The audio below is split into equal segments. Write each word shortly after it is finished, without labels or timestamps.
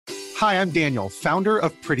Hi, I'm Daniel, founder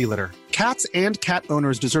of Pretty Litter. Cats and cat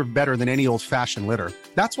owners deserve better than any old-fashioned litter.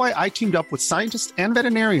 That's why I teamed up with scientists and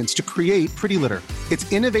veterinarians to create Pretty Litter.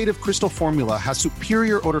 Its innovative crystal formula has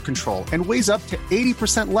superior odor control and weighs up to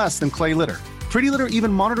 80% less than clay litter. Pretty Litter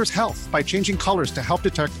even monitors health by changing colors to help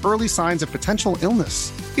detect early signs of potential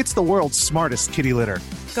illness. It's the world's smartest kitty litter.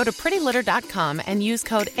 Go to prettylitter.com and use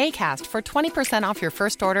code ACAST for 20% off your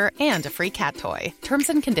first order and a free cat toy. Terms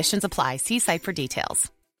and conditions apply. See site for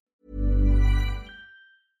details.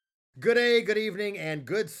 Good day, good evening, and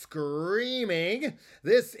good screaming.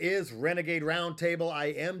 This is Renegade Roundtable. I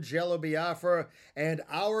am Jello Biafra, and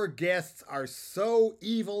our guests are so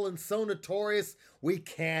evil and so notorious, we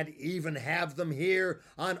can't even have them here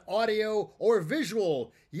on audio or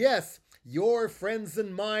visual. Yes, your friends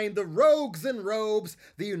and mine, the rogues in robes,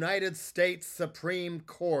 the United States Supreme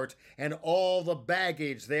Court, and all the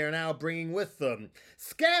baggage they are now bringing with them.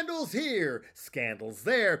 Scandals here, scandals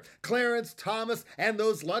there. Clarence Thomas and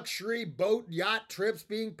those luxury boat yacht trips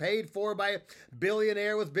being paid for by a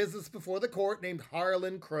billionaire with business before the court named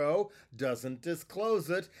Harlan Crow doesn't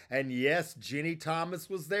disclose it. And yes, Ginny Thomas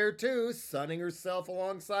was there too, sunning herself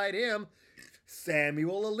alongside him.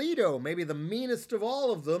 Samuel Alito, maybe the meanest of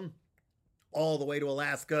all of them, all the way to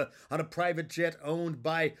Alaska on a private jet owned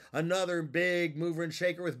by another big mover and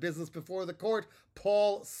shaker with business before the court,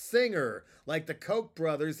 Paul Singer. Like the Koch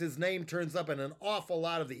brothers, his name turns up in an awful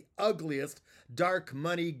lot of the ugliest dark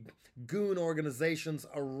money goon organizations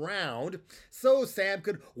around. So Uncle Sam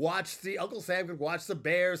could watch the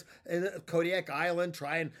bears in Kodiak Island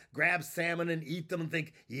try and grab salmon and eat them and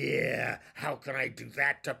think, yeah, how can I do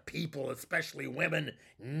that to people, especially women?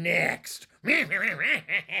 Next.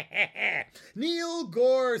 Neil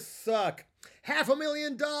Gorsuch.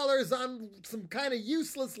 $500,000 on some kind of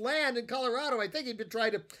useless land in Colorado. I think he'd been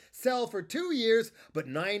trying to sell for 2 years, but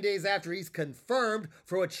 9 days after he's confirmed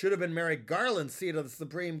for what should have been Merrick Garland's seat of the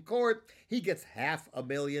Supreme Court, he gets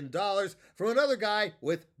 $500,000 from another guy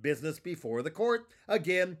with business before the court.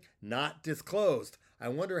 Again, not disclosed. I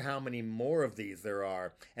wonder how many more of these there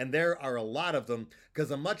are. And there are a lot of them,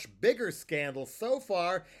 because a much bigger scandal so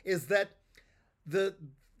far is that the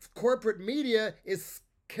corporate media is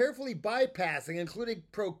carefully bypassing, including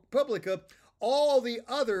ProPublica, all the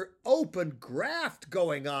other open graft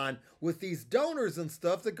going on with these donors and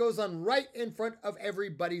stuff that goes on right in front of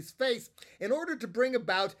everybody's face in order to bring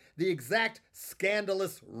about the exact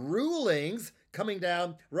scandalous rulings coming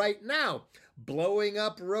down right now. Blowing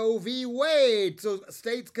up Roe v. Wade so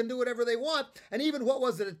states can do whatever they want. And even, what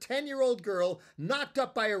was it, a 10-year-old girl knocked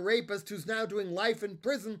up by a rapist who's now doing life in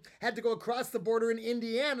prison had to go across the border in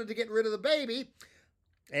Indiana to get rid of the baby.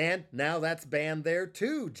 And now that's banned there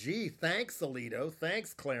too. Gee, thanks, Alito.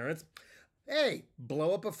 Thanks, Clarence. Hey,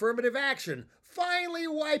 blow up affirmative action. Finally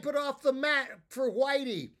wipe it off the mat for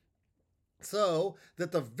Whitey. So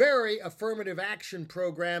that the very affirmative action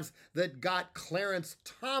programs that got Clarence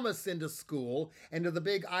Thomas into school and to the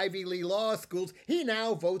big Ivy League law schools, he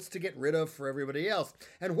now votes to get rid of for everybody else.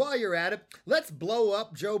 And while you're at it, let's blow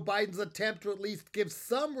up Joe Biden's attempt to at least give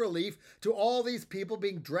some relief to all these people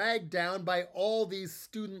being dragged down by all these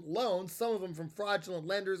student loans, some of them from fraudulent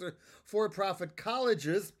lenders or for-profit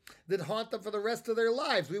colleges that haunt them for the rest of their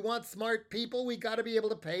lives. We want smart people. We got to be able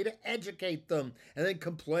to pay to educate them. And then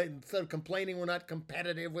instead of complaining we're not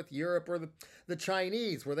competitive with Europe or the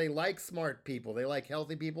Chinese, where they like smart people, they like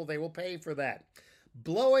healthy people, they will pay for that.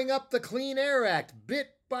 Blowing up the Clean Air Act,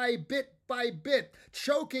 bit by bit by bit,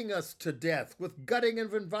 choking us to death with gutting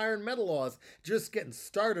of environmental laws. Just getting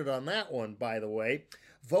started on that one, by the way.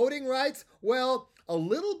 Voting rights, well, a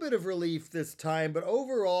little bit of relief this time, but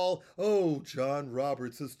overall, John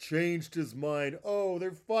Roberts has changed his mind.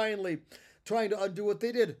 They're finally trying to undo what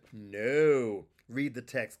they did. No. Read the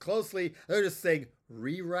text closely. They're just saying,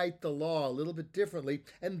 rewrite the law a little bit differently,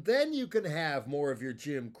 and then you can have more of your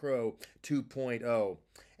Jim Crow 2.0.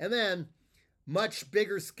 And then, much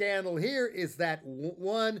bigger scandal here is that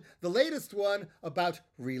one, the latest one, about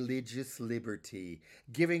religious liberty,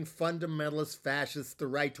 giving fundamentalist fascists the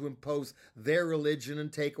right to impose their religion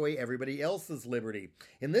and take away everybody else's liberty.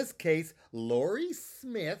 In this case, Lori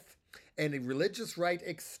Smith, and a religious right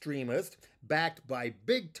extremist, backed by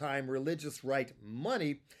big-time religious right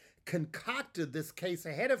money, concocted this case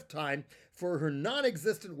ahead of time for her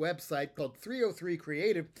non-existent website called 303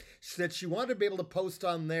 Creative, that she wanted to be able to post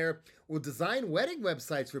on there, will design wedding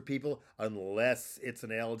websites for people unless it's an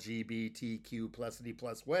LGBTQ plus D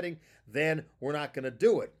plus wedding, then we're not going to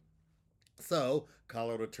do it. So,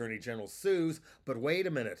 Colorado Attorney General sues, but wait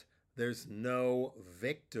a minute, there's no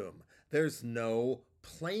victim, there's no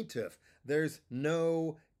plaintiff, there's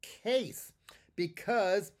no case,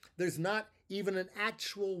 because there's not even an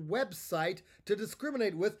actual website to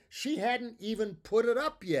discriminate with. She hadn't even put it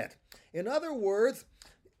up yet. In other words,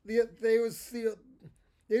 they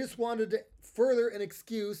just wanted to further an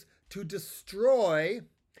excuse to destroy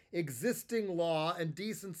existing law and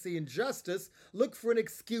decency and justice, look for an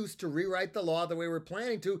excuse to rewrite the law the way we're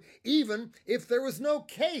planning to, even if there was no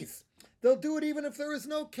case. They'll do it even if there is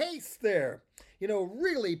no case there. You know,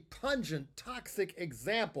 really pungent, toxic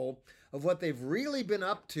example of what they've really been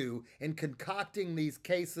up to in concocting these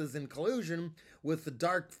cases in collusion with the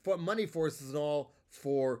dark money forces and all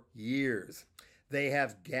for years. They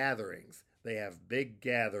have gatherings. They have big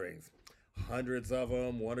gatherings. Hundreds of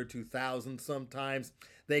them, 1,000 or 2,000 sometimes.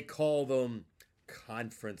 They call them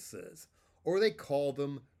conferences, or they call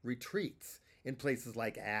them retreats in places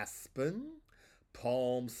like Aspen,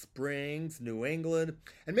 Palm Springs, New England,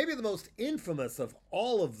 and maybe the most infamous of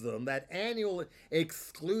all of them, that annual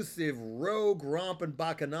exclusive rogue romp and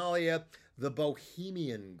bacchanalia, the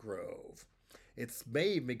Bohemian Grove. It's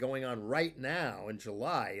maybe going on right now in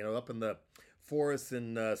July, up in the forests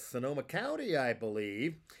in Sonoma County, I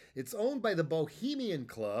believe. It's owned by the Bohemian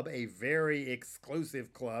Club, a very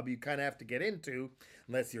exclusive club you kind of have to get into,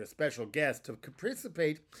 unless you're a special guest, to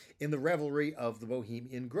participate in the revelry of the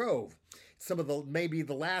Bohemian Grove. Some of maybe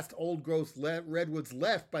the last old growth redwoods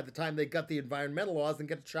left by the time they got the environmental laws and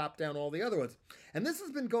get to chop down all the other ones. And this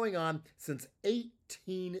has been going on since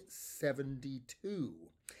 1872.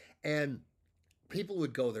 And people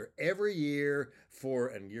would go there every year for,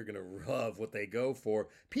 and you're going to love what they go for,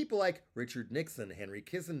 people like Richard Nixon, Henry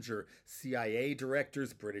Kissinger, CIA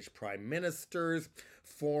directors, British prime ministers,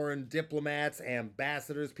 foreign diplomats,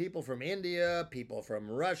 ambassadors, people from India, people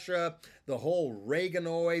from Russia, the whole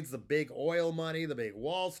Reaganoids, the big oil money, the big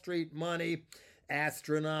Wall Street money,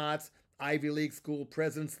 astronauts, Ivy League school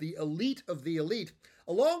presidents, the elite of the elite,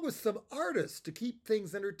 along with some artists to keep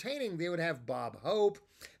things entertaining. They would have Bob Hope.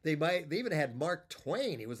 They even had Mark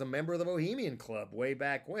Twain. He was a member of the Bohemian Club way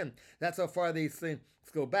back when. That's how far these things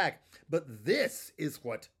go back. But this is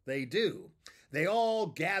what they do. They all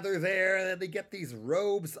gather there, and then they get these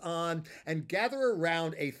robes on and gather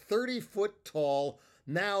around a 30-foot tall,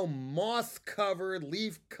 now moss-covered,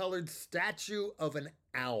 leaf-colored statue of an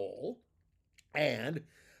owl, and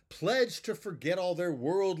pledge to forget all their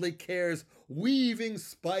worldly cares. Weaving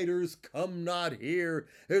spiders, come not here.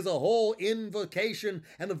 There's a whole invocation,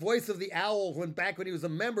 and the voice of the owl, back when he was a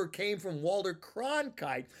member, came from Walter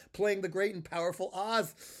Cronkite, playing the great and powerful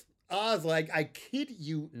Oz. Like, I kid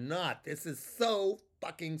you not. This is so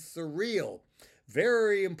fucking surreal.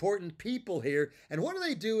 Very important people here. And what do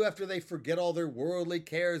they do after they forget all their worldly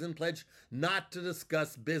cares and pledge not to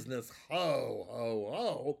discuss business? Ho, ho,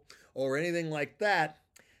 ho, or anything like that.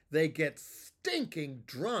 They get stinking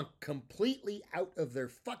drunk, completely out of their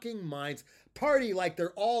fucking minds, party like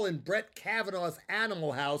they're all in Brett Kavanaugh's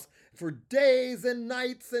Animal House for days and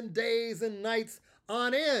nights and days and nights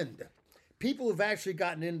on end. People have actually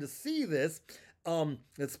gotten in to see this.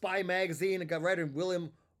 The Spy magazine got writer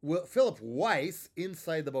Philip Weiss,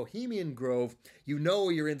 Inside the Bohemian Grove. You know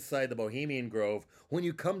you're inside the Bohemian Grove when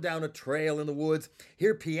you come down a trail in the woods,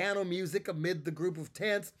 hear piano music amid the group of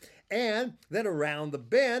tents, and then around the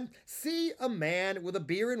bend, see a man with a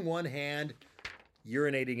beer in one hand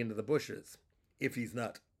urinating into the bushes, if he's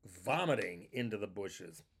not vomiting into the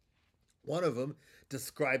bushes. One of them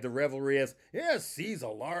described the revelry as, seize a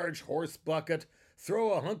large horse bucket,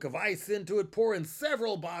 throw a hunk of ice into it, pour in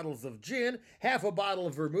several bottles of gin, half a bottle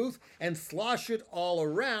of vermouth, and slosh it all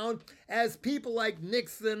around as people like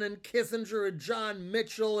Nixon and Kissinger and John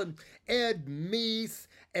Mitchell and Ed Meese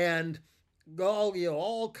and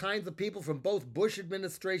all kinds of people from both Bush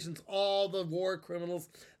administrations, all the war criminals,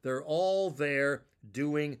 they're all there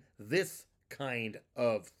doing this kind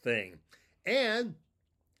of thing. And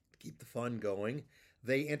keep the fun going,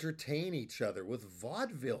 they entertain each other with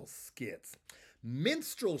vaudeville skits,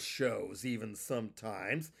 minstrel shows even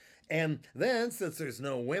sometimes, and then, since there's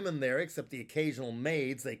no women there except the occasional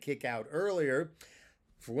maids they kick out earlier,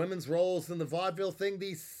 for women's roles in the vaudeville thing,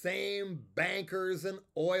 these same bankers and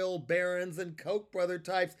oil barons and Koch brother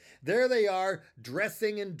types, there they are,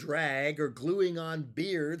 dressing in drag or gluing on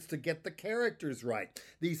beards to get the characters right.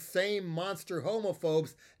 These same monster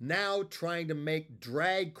homophobes now trying to make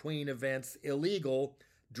drag queen events illegal,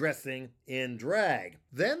 dressing in drag.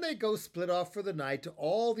 Then they go split off for the night to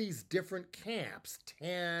all these different camps,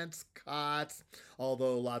 tents, cots,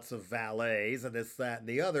 although lots of valets and this, that, and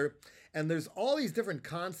the other. And there's all these different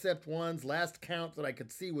concept ones. Last count that I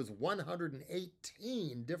could see was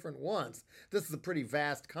 118 different ones. This is a pretty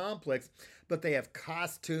vast complex, but they have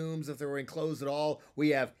costumes if they're wearing clothes at all. We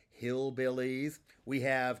have hillbillies. We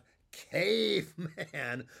have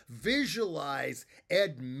caveman. Visualize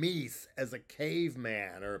Ed Meese as a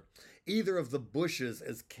caveman, or either of the Bushes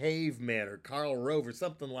as cavemen, or Karl Rove, or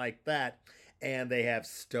something like that. And they have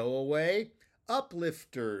Stowaway,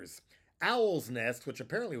 Uplifters, Owl's Nest, which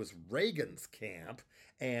apparently was Reagan's camp,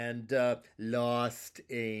 and Lost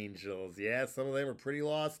Angels. Yeah, some of them are pretty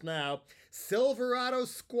lost now. Silverado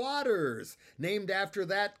Squatters, named after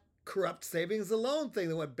that corrupt savings and loan thing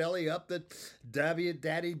that went belly up that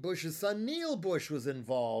Daddy Bush's son Neil Bush was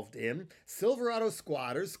involved in. Silverado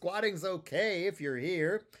Squatters. Squatting's okay if you're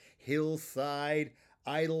here. Hillside,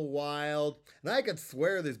 Idlewild. And I could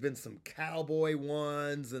swear there's been some cowboy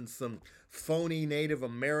ones and some phony Native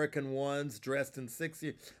American ones dressed in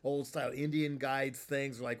 60-old style Indian guides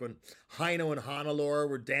things, like when Heino and Hannelore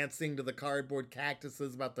were dancing to the cardboard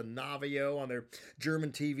cactuses about the Navajo on their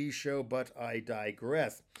German TV show, but I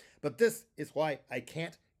digress. But this is why I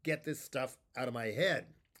can't get this stuff out of my head.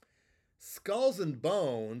 Skulls and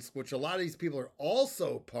Bones, which a lot of these people are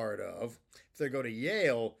also part of, if they go to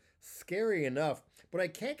Yale, scary enough. But I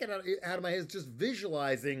can't get out of my head just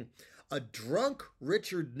visualizing a drunk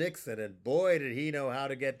Richard Nixon, and boy, did he know how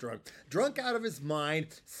to get drunk. Drunk out of his mind,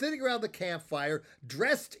 sitting around the campfire,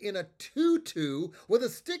 dressed in a tutu with a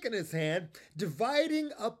stick in his hand,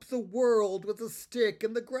 dividing up the world with a stick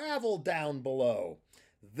in the gravel down below.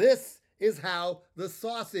 This is how the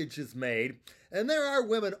sausage is made. And there are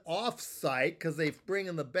women off-site because they bring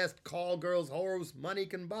in the best call girls whores money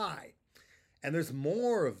can buy. And there's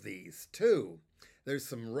more of these, too. There's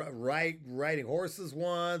some riding horses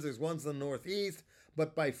ones. There's ones in the Northeast.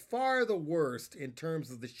 But by far the worst in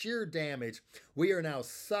terms of the sheer damage we are now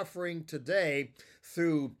suffering today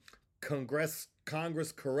through Congress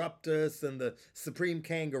Corruptus and the Supreme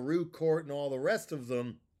Kangaroo Court and all the rest of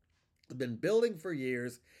them have been building for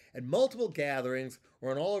years, and multiple gatherings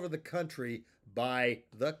run all over the country by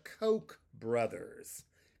the Koch brothers.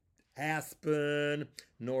 Aspen,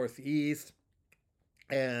 Northeast,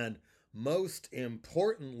 and most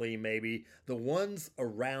importantly, maybe, the ones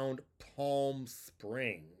around Palm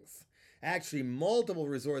Springs. Actually, multiple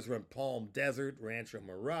resorts around Palm Desert, Rancho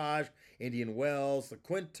Mirage, Indian Wells, La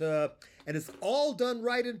Quinta, and it's all done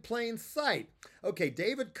right in plain sight. Okay,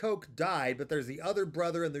 David Koch died, but there's the other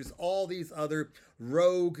brother, and there's all these other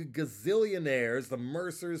rogue gazillionaires, the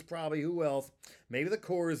Mercers probably, who else? Maybe the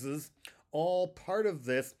Corzes, all part of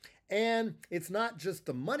this. And it's not just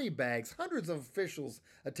the money bags. Hundreds of officials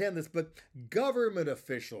attend this, but government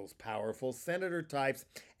officials, powerful senator types,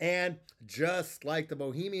 and just like the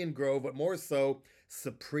Bohemian Grove, but more so,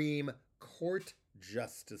 Supreme Court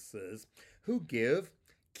justices who give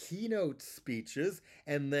keynote speeches,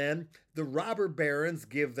 and then the robber barons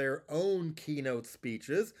give their own keynote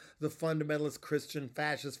speeches. The fundamentalist Christian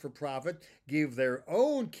fascists for profit give their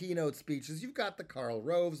own keynote speeches. You've got the Karl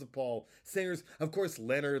Roves, the Paul Singers, of course,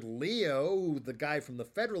 Leonard Leo, the guy from the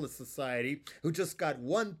Federalist Society, who just got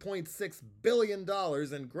 $1.6 billion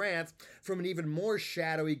in grants from an even more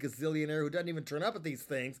shadowy gazillionaire who doesn't even turn up at these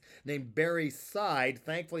things, named Barry Side.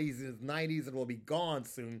 Thankfully, he's in his 90s and will be gone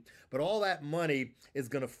soon. But all that money is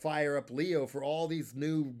going to fire up Leo for all these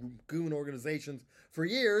new goon organizations for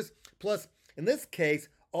years. Plus, in this case,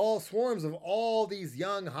 all swarms of all these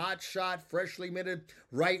young, hotshot, freshly minted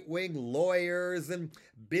right-wing lawyers and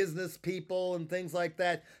business people and things like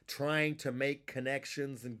that, trying to make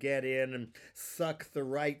connections and get in and suck the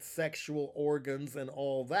right sexual organs and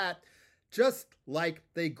all that, just like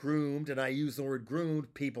they groomed, and I use the word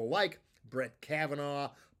groomed, people like Brett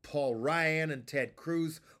Kavanaugh, Paul Ryan, and Ted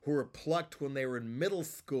Cruz, who were plucked when they were in middle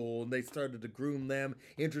school, and they started to groom them,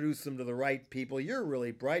 introduce them to the right people. You're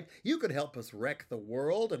really bright. You could help us wreck the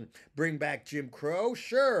world and bring back Jim Crow.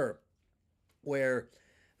 Sure. Where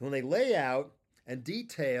when they lay out and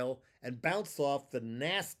detail and bounce off the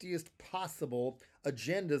nastiest possible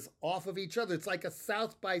agendas off of each other. It's like a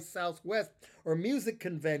South by Southwest or music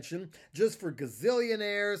convention just for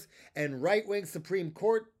gazillionaires and right-wing Supreme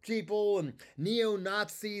Court people and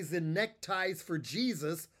neo-Nazis in neckties for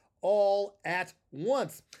Jesus all at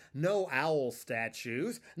once. No owl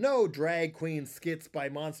statues, no drag queen skits by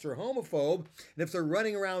monster homophobe, and if they're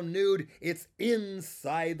running around nude, it's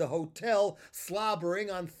inside the hotel,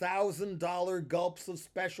 slobbering on $1,000 gulps of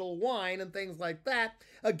special wine and things like that,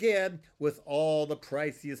 again, with all the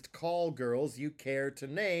priciest call girls you care to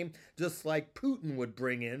name, just like Putin would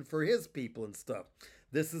bring in for his people and stuff.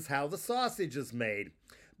 This is how the sausage is made.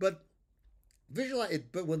 But visualize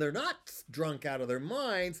it, but when they're not drunk out of their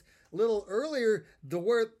minds, a little earlier, the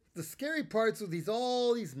word the scary parts with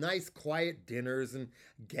all these nice quiet dinners and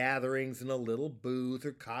gatherings in a little booth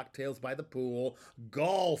or cocktails by the pool,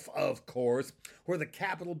 golf, of course, where the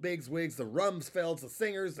capital bigwigs, the Rumsfelds, the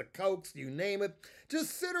Singers, the Kochs, you name it,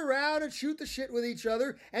 just sit around and shoot the shit with each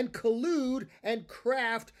other and collude and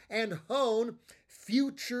craft and hone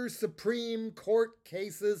future Supreme Court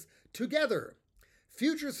cases together.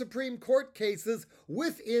 Future Supreme Court cases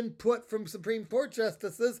with input from Supreme Court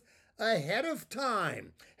justices ahead of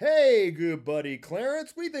time. Hey, good buddy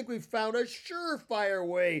Clarence, we think we've found a surefire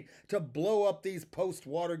way to blow up these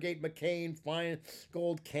post-Watergate McCain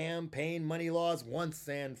Feingold campaign money laws once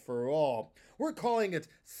and for all. We're calling it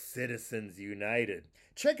Citizens United.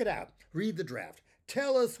 Check it out. Read the draft.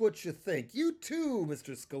 Tell us what you think. You too,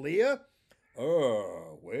 Mr. Scalia.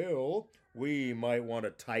 Well, we might want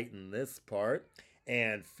to tighten this part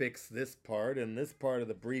and fix this part and this part of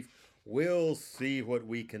the brief. We'll see what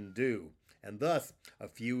we can do. And thus, a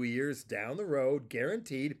few years down the road,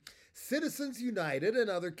 guaranteed, Citizens United and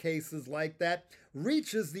other cases like that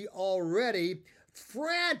reaches the already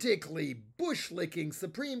frantically bush-licking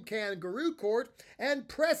Supreme Kangaroo Court, and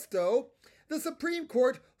presto, the Supreme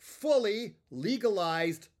Court fully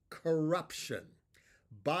legalized corruption.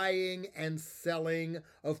 Buying and selling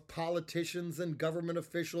of politicians and government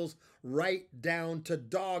officials right down to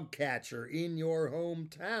dog catcher in your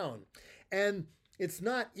hometown. And it's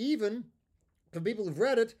not even, for people who've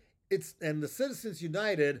read it, and the Citizens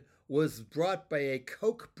United was brought by a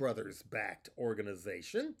Koch brothers-backed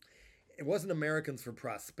organization. It wasn't Americans for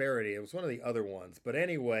Prosperity. It was one of the other ones. But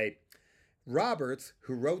anyway, Roberts,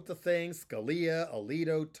 who wrote the thing, Scalia,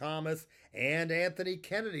 Alito, Thomas, and Anthony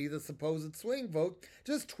Kennedy, the supposed swing vote,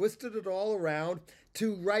 just twisted it all around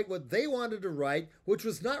to write what they wanted to write, which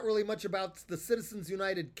was not really much about the Citizens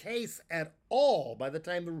United case at all. By the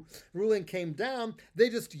time the ruling came down, they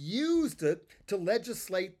just used it to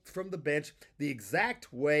legislate from the bench the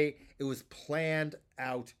exact way it was planned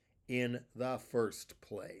out in the first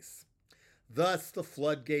place. Thus, the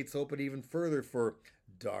floodgates open even further for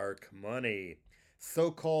dark money,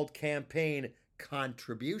 so-called campaign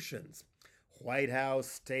contributions, White House,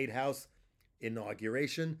 State House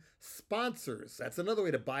inauguration sponsors. That's another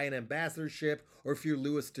way to buy an ambassadorship, or if you're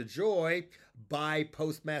Louis DeJoy, buy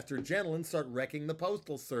Postmaster General and start wrecking the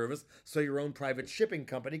Postal Service so your own private shipping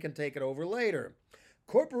company can take it over later.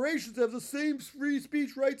 Corporations have the same free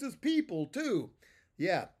speech rights as people, too.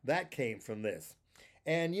 Yeah, that came from this.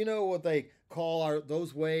 And you know what they call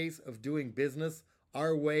those ways of doing business?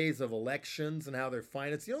 Our ways of elections and how they're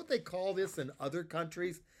financed. You know what they call this in other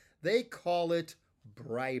countries? They call it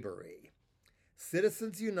bribery.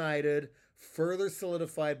 Citizens United, further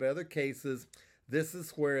solidified by other cases, this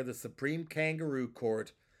is where the Supreme Kangaroo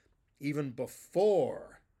Court, even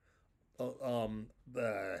before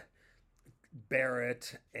the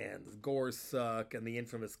Barrett and Gorsuch and the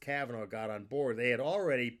infamous Kavanaugh got on board, they had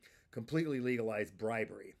already completely legalized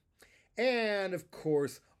bribery. And, of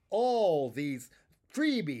course, all these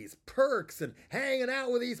freebies, perks, and hanging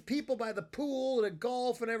out with these people by the pool and at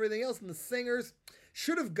golf and everything else, and the Singers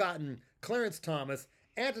should have gotten Clarence Thomas,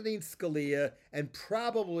 Antonin Scalia, and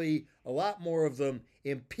probably a lot more of them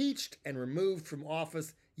impeached and removed from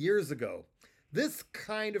office years ago. This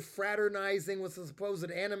kind of fraternizing with the supposed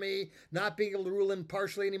enemy, not being able to rule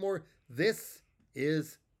impartially anymore, this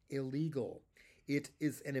is illegal. It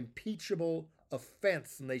is an impeachable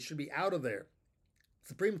offense, and they should be out of there.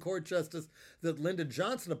 Supreme Court Justice that Lyndon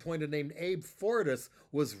Johnson appointed, named Abe Fortas,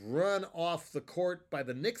 was run off the court by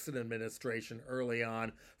the Nixon administration early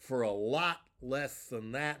on for a lot less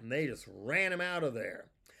than that, and they just ran him out of there.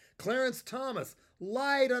 Clarence Thomas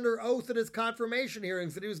lied under oath at his confirmation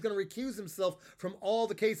hearings that he was going to recuse himself from all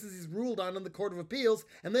the cases he's ruled on in the Court of Appeals,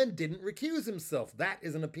 and then didn't recuse himself. That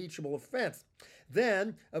is an impeachable offense.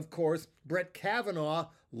 Then, of course, Brett Kavanaugh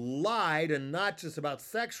lied, and not just about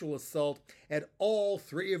sexual assault, at all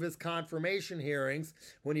three of his confirmation hearings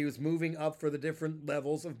when he was moving up for the different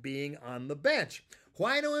levels of being on the bench.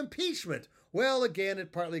 Why no impeachment? Well, again,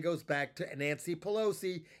 it partly goes back to Nancy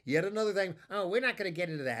Pelosi. Yet another thing. Oh, we're not going to get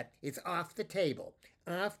into that. It's off the table.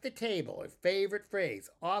 Off the table. Her favorite phrase.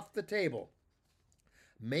 Off the table.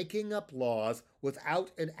 Making up laws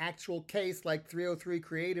without an actual case like 303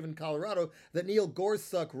 Creative in Colorado that Neil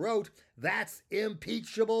Gorsuch wrote, that's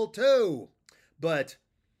impeachable too. But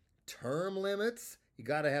term limits, you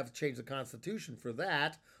got to have to change the Constitution for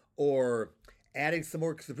that, or adding some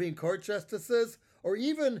more Supreme Court justices, or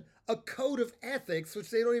even a code of ethics,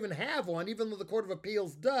 which they don't even have one, even though the Court of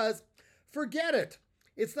Appeals does. Forget it.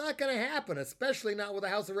 It's not going to happen, especially not with the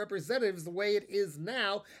House of Representatives the way it is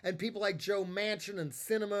now, and people like Joe Manchin and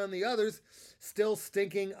Sinema and the others still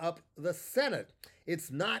stinking up the Senate.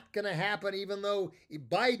 It's not going to happen, even though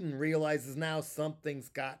Biden realizes now something's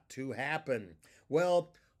got to happen.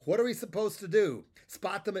 Well, what are we supposed to do?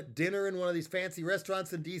 Spot them at dinner in one of these fancy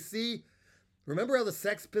restaurants in D.C.? Remember how the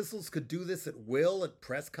Sex Pistols could do this at will at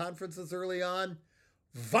press conferences early on?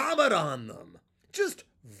 Vomit on them! Just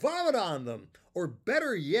vomit on them! Or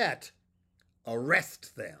better yet,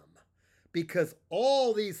 arrest them. Because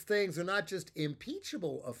all these things are not just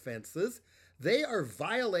impeachable offenses, they are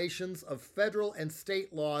violations of federal and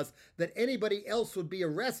state laws that anybody else would be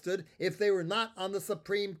arrested if they were not on the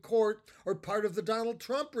Supreme Court or part of the Donald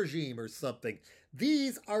Trump regime or something.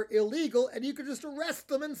 These are illegal and you could just arrest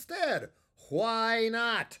them instead. Why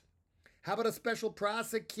not? How about a special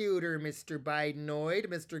prosecutor, Mr. Bidenoid,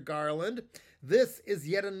 Mr. Garland? This is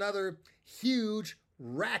yet another huge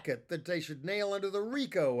racket that they should nail under the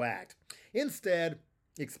RICO Act. Instead,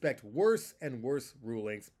 expect worse and worse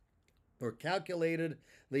rulings, more calculatedly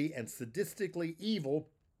and sadistically evil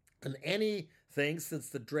than anything since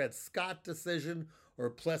the Dred Scott decision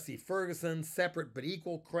or Plessy Ferguson separate but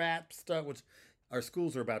equal crap stuff, which our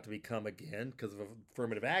schools are about to become again because of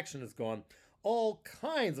affirmative action is gone. All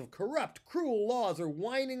kinds of corrupt, cruel laws are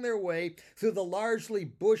winding their way through the largely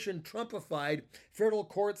Bush and Trumpified federal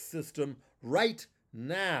court system right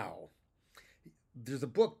now. There's a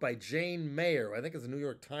book by Jane Mayer, I think it's a New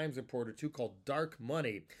York Times reporter too, called Dark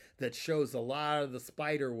Money, that shows a lot of the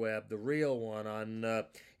spider web, the real one, on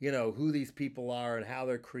who these people are and how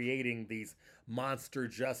they're creating these monster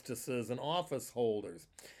justices and office holders.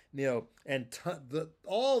 And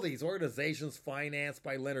all these organizations financed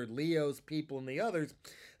by Leonard Leo's people and the others,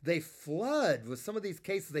 they flood, with some of these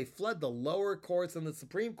cases, they flood the lower courts and the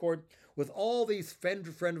Supreme Court with all these friend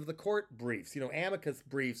of the court briefs, amicus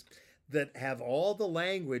briefs that have all the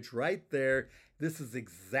language right there. This is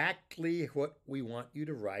exactly what we want you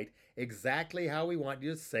to write, exactly how we want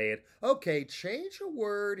you to say it. Okay, change a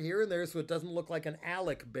word here and there so it doesn't look like an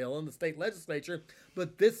ALEC bill in the state legislature,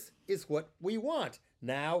 but this is what we want.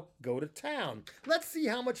 Now go to town. Let's see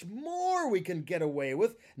how much more we can get away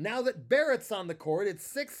with now that Barrett's on the court.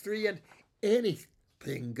 It's 6-3 and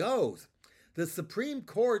anything goes. The Supreme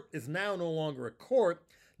Court is now no longer a court,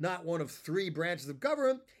 not one of 3 branches of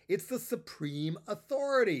government. It's the supreme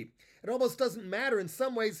authority. It almost doesn't matter in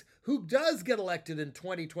some ways who does get elected in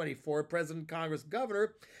 2024, President, Congress,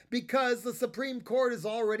 Governor, because the Supreme Court is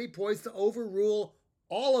already poised to overrule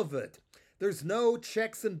all of it. There's no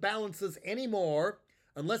checks and balances anymore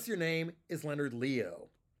unless your name is Leonard Leo.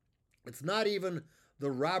 It's not even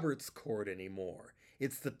the Roberts Court anymore.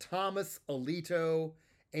 It's the Thomas Alito,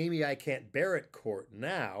 Amy I Can't Bear It Court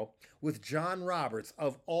now, with John Roberts,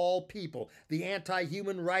 of all people, the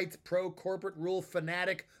anti-human rights, pro-corporate rule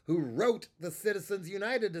fanatic who wrote the Citizens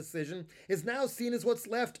United decision, is now seen as what's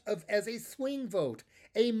left of as a swing vote,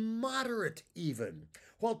 a moderate even,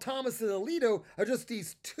 while Thomas and Alito are just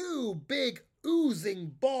these 2 big oozing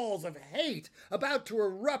balls of hate about to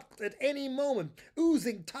erupt at any moment,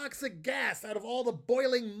 oozing toxic gas out of all the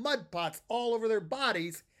boiling mud pots all over their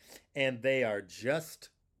bodies, and they are just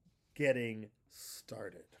getting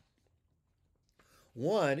started.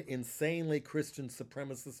 One insanely Christian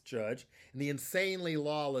supremacist judge in the insanely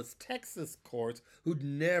lawless Texas courts, who'd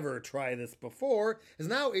never tried this before, has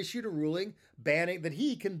now issued a ruling banning that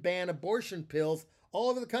he can ban abortion pills all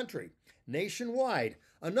over the country, nationwide.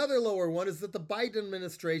 Another lower one is that the Biden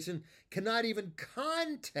administration cannot even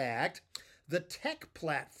contact the tech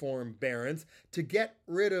platform barons to get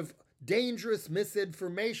rid of dangerous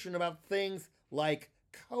misinformation about things like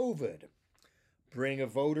COVID. Bring a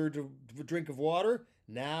voter to a drink of water,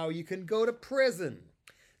 now you can go to prison.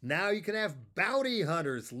 Now you can have bounty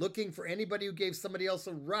hunters looking for anybody who gave somebody else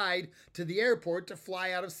a ride to the airport to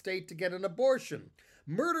fly out of state to get an abortion.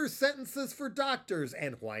 Murder sentences for doctors,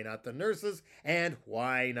 and why not the nurses, and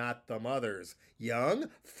why not the mothers? Young,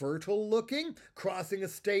 fertile looking, crossing a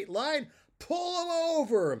state line, pull them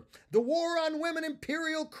over. The War on Women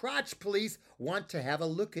Imperial Crotch Police want to have a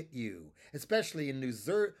look at you, especially in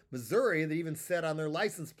Missouri, that even said on their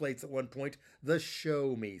license plates at one point, the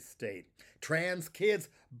Show Me State. Trans kids,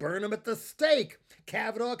 burn them at the stake.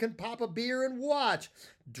 Kavanaugh can pop a beer and watch.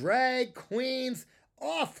 Drag queens,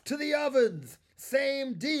 off to the ovens.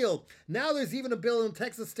 Same deal. Now there's even a bill in the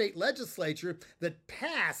Texas state legislature that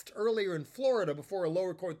passed earlier in Florida before a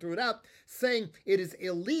lower court threw it out, saying it is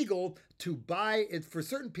illegal to buy it for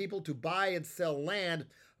certain people to buy and sell land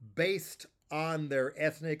based on their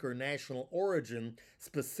ethnic or national origin,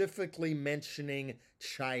 specifically mentioning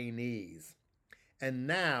Chinese. And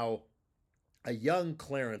now A young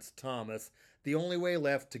Clarence Thomas, the only way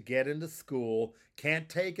left to get into school, can't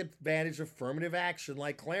take advantage of affirmative action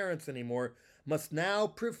like Clarence anymore, must now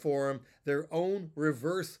perform their own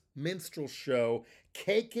reverse minstrel show,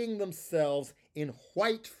 caking themselves in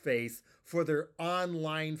whiteface for their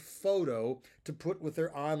online photo to put with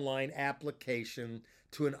their online application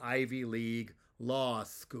to an Ivy League law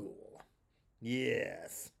school.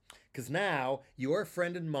 Yes. Because now, your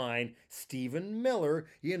friend and mine, Stephen Miller,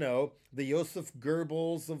 the Joseph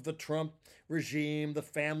Goebbels of the Trump regime, the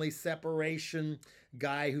family separation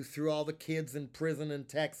guy who threw all the kids in prison in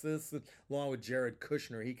Texas, along with Jared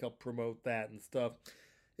Kushner, he helped promote that and stuff.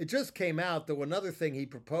 It just came out that another thing he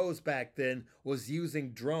proposed back then was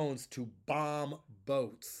using drones to bomb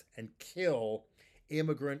boats and kill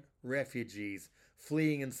immigrant refugees,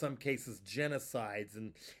 fleeing in some cases genocides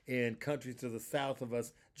in countries to the south of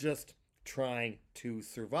us, just trying to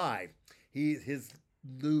survive. His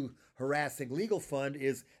new harassing legal fund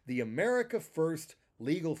is the America First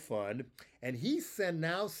Legal Fund, and he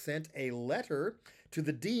now sent a letter to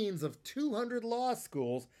the deans of 200 law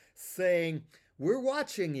schools saying, we're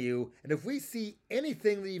watching you, and if we see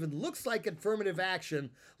anything that even looks like affirmative action,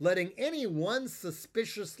 letting any one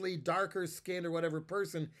suspiciously darker skinned or whatever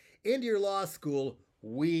person into your law school,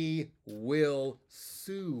 we will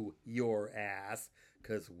sue your ass,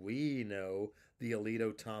 because we know the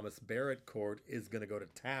Alito Thomas Barrett court is going to go to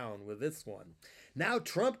town with this one. Now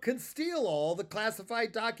Trump can steal all the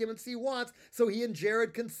classified documents he wants, so he and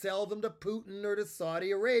Jared can sell them to Putin or to Saudi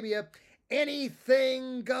Arabia.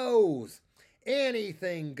 Anything goes.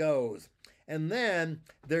 Anything goes. And then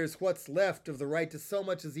there's what's left of the right to so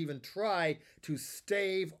much as even try to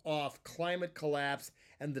stave off climate collapse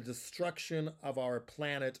and the destruction of our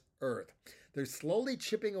planet Earth. They're slowly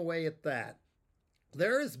chipping away at that.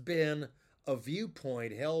 There has been a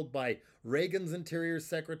viewpoint held by Reagan's Interior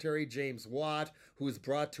Secretary James Watt, who was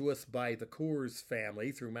brought to us by the Coors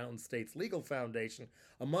family through Mountain States Legal Foundation.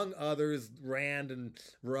 Among others, Rand and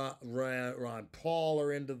Ron Paul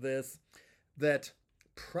are into this, that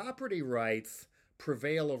property rights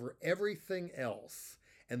prevail over everything else.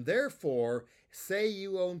 And therefore, say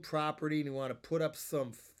you own property and you want to put up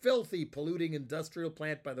some filthy polluting industrial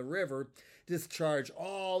plant by the river, discharge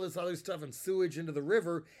all this other stuff and sewage into the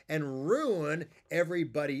river and ruin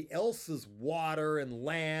everybody else's water and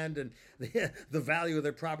land and the value of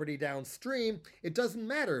their property downstream, it doesn't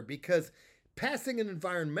matter, because passing an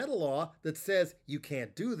environmental law that says you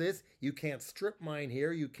can't do this, you can't strip mine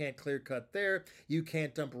here, you can't clear cut there, you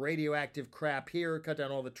can't dump radioactive crap here, cut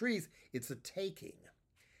down all the trees, it's a taking.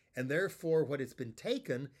 And therefore, what has been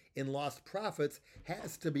taken in lost profits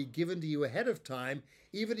has to be given to you ahead of time,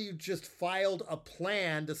 even if you just filed a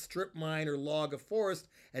plan to strip mine or log a forest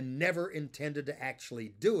and never intended to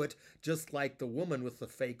actually do it, just like the woman with the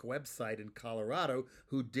fake website in Colorado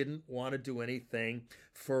who didn't want to do anything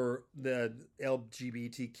for the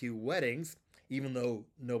LGBTQ weddings, even though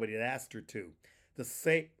nobody had asked her to. The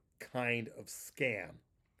same kind of scam.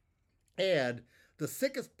 And the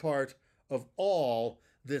sickest part of all,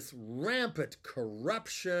 this rampant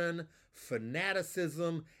corruption,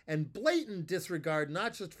 fanaticism, and blatant disregard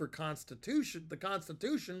not just for the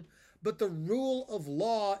Constitution, but the rule of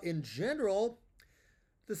law in general.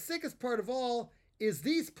 The sickest part of all is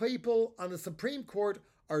these people on the Supreme Court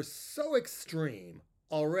are so extreme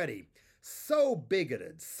already, so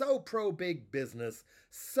bigoted, so pro-big business,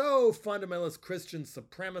 so fundamentalist Christian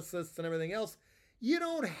supremacists and everything else, you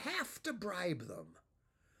don't have to bribe them.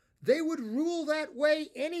 They would rule that way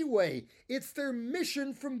anyway. It's their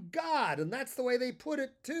mission from God, and that's the way they put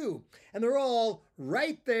it too. And they're all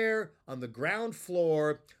right there on the ground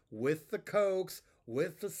floor with the Cokes,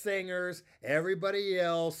 with the singers, everybody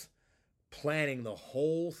else, planning the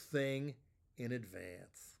whole thing in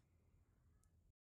advance.